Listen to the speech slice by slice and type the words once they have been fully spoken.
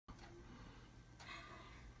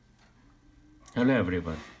Hello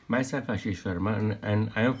everyone, myself Ashish Verma and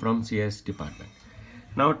I am from CSE department.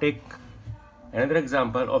 Now take another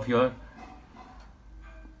example of your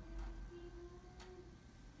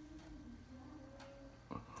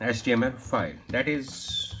HTML file, that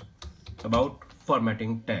is about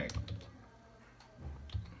formatting tag.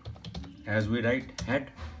 As we write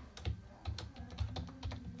head,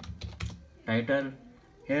 title,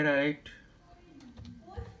 here I write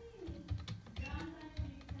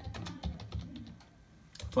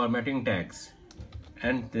formatting tags,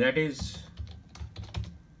 and that is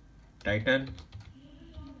title,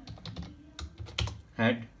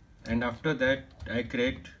 head, and after that I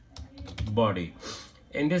create body.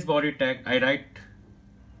 In this body tag I write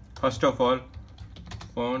first of all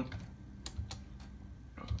font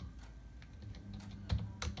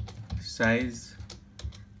size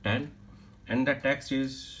 10 and the text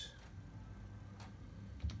is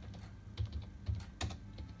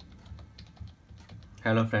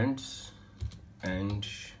hello friends, and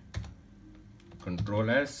Control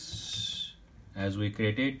S as we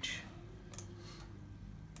create it.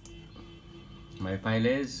 My file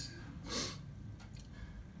is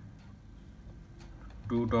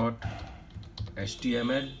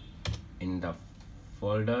 2.html in the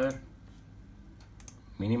folder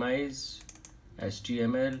minimize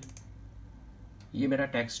html. ये मेरा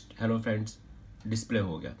text hello friends display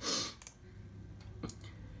हो गया.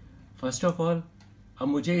 First of all अब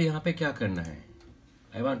मुझे यहाँ पे क्या करना है,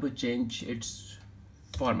 I want to change it's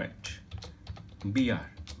format. B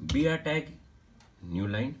R tag new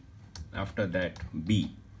line, after that B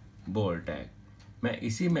bold tag. मैं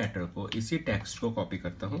इसी मैटर को, इसी टेक्स्ट को कॉपी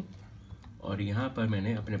करता हूँ और यहाँ पर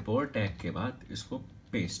मैंने अपने बोल्ड टैग के बाद इसको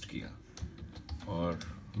पेस्ट किया और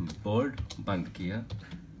बोल्ड बंद किया.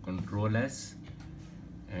 Control S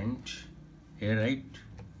and here write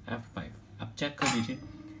F5. अब चेक कर लीजिए,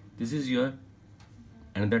 this is your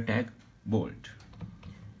another tag bold.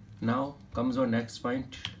 Now comes our next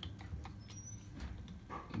point,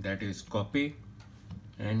 that is copy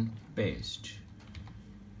and paste.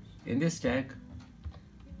 In this tag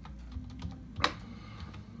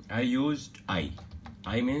I used I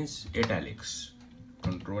means italics.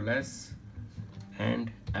 Control S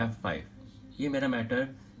and F5. ये मेरा matter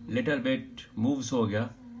little bit moves हो गया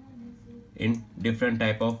in different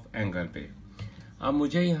type of angle पे. अब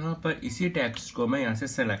मुझे यहाँ पर इसी टेक्स्ट को मैं यहाँ से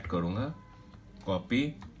सेलेक्ट करूँगा,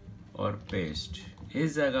 कॉपी और पेस्ट.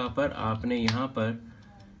 इस जगह पर आपने यहाँ पर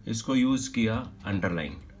इसको यूज़ किया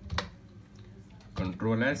अंडरलाइन.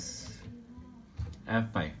 Control S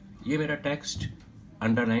F5. ये मेरा टेक्स्ट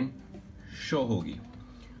अंडरलाइन शो होगी.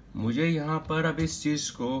 मुझे यहाँ पर अब इस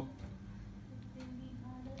चीज़ को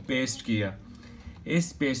पेस्ट किया.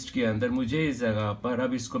 इस पेस्ट के अंदर मुझे इस जगह पर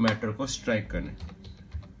अब इसको मैटर को स्ट्राइक करना है.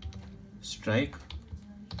 स्ट्राइक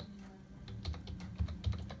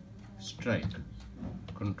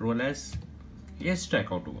कंट्रोल एस, ये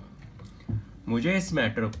स्ट्राइक आउट हुआ. मुझे इस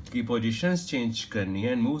मैटर की पोजीशंस चेंज करनी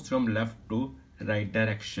है and move from left to right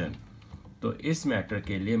direction. तो इस मैटर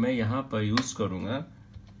के लिए मैं यहां पर यूज करूंगा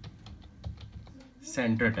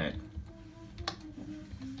centre tag.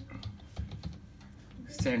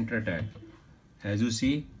 As you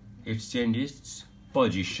see, it changes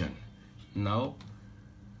position. Now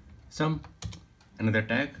another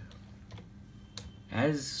tag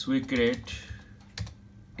as we create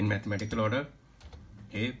in mathematical order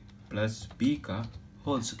a plus b का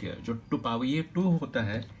होल स्क्वायर. जो 2 पावर, ये 2 होता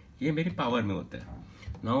है, ये मेरी पावर में होता है.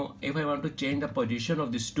 Now if I want to change the position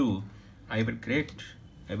of this 2, I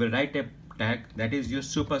will write a tag that is your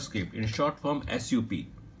superscript, in short form SUP,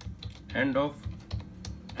 end of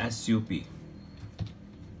SUP.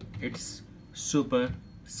 It's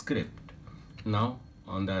superscript. Now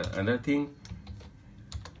on the other thing,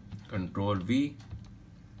 Control V.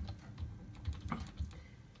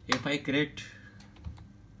 If I create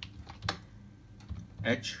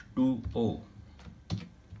H2O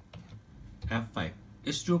F5,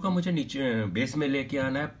 इस 2 का मुझे नीचे base में लेके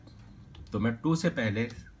आना है, तो मैं 2 से पहले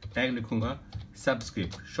टैग लिखूंगा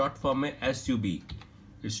सबस्क्रिप्ट, शॉर्ट फॉर्म में SUB.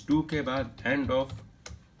 इस 2 के बाद एंड ऑफ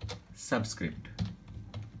सबस्क्रिप्ट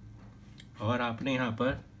और आपने यहां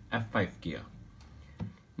पर F5 किया.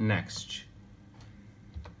 Next,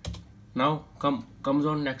 now comes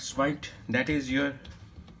on next point, that is your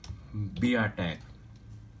BR tag.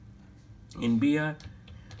 In BR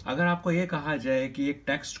अगर आपको ये कहा जाए कि एक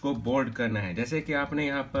टेक्स्ट को बोल्ड करना है, जैसे कि आपने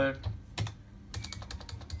यहां पर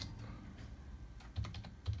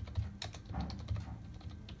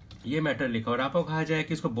ये मैटर लिखा और आपको कहा जाए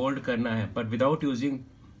कि इसको बोल्ड करना है पर विदाउट यूजिंग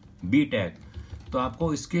बी टैग, तो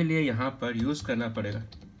आपको इसके लिए यहां पर यूज करना पड़ेगा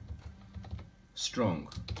स्ट्रॉन्ग.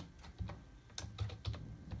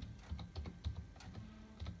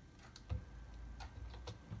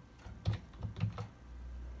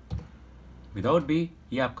 विदाउट बी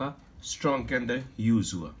ये आपका स्ट्रॉन्ग के अंदर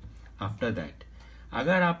यूज हुआ. आफ्टर दैट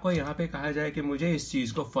अगर आपको यहाँ पे कहा जाए कि मुझे इस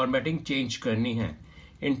चीज को फॉर्मेटिंग चेंज करनी है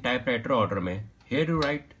इन टाइपराइटर ऑर्डर में, here you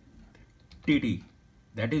right TT,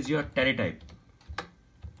 that is your tele type.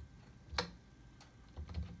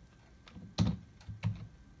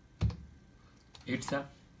 It's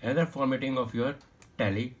another formatting of your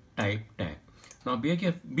tally type tag. Now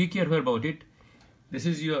be careful about it. This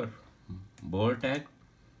is your bold tag.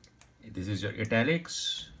 This is your italics,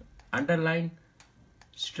 underline,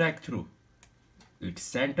 strike through. It's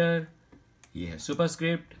center. ये है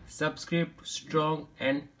superscript, subscript, strong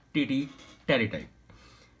and TT tally type.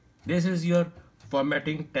 This is your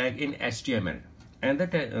formatting tag in HTML. And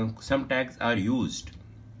some tags are used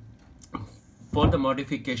for the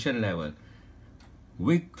modification level.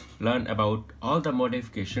 We learn about all the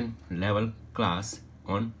modification level class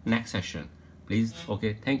on next session. Please,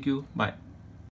 okay, thank you, bye.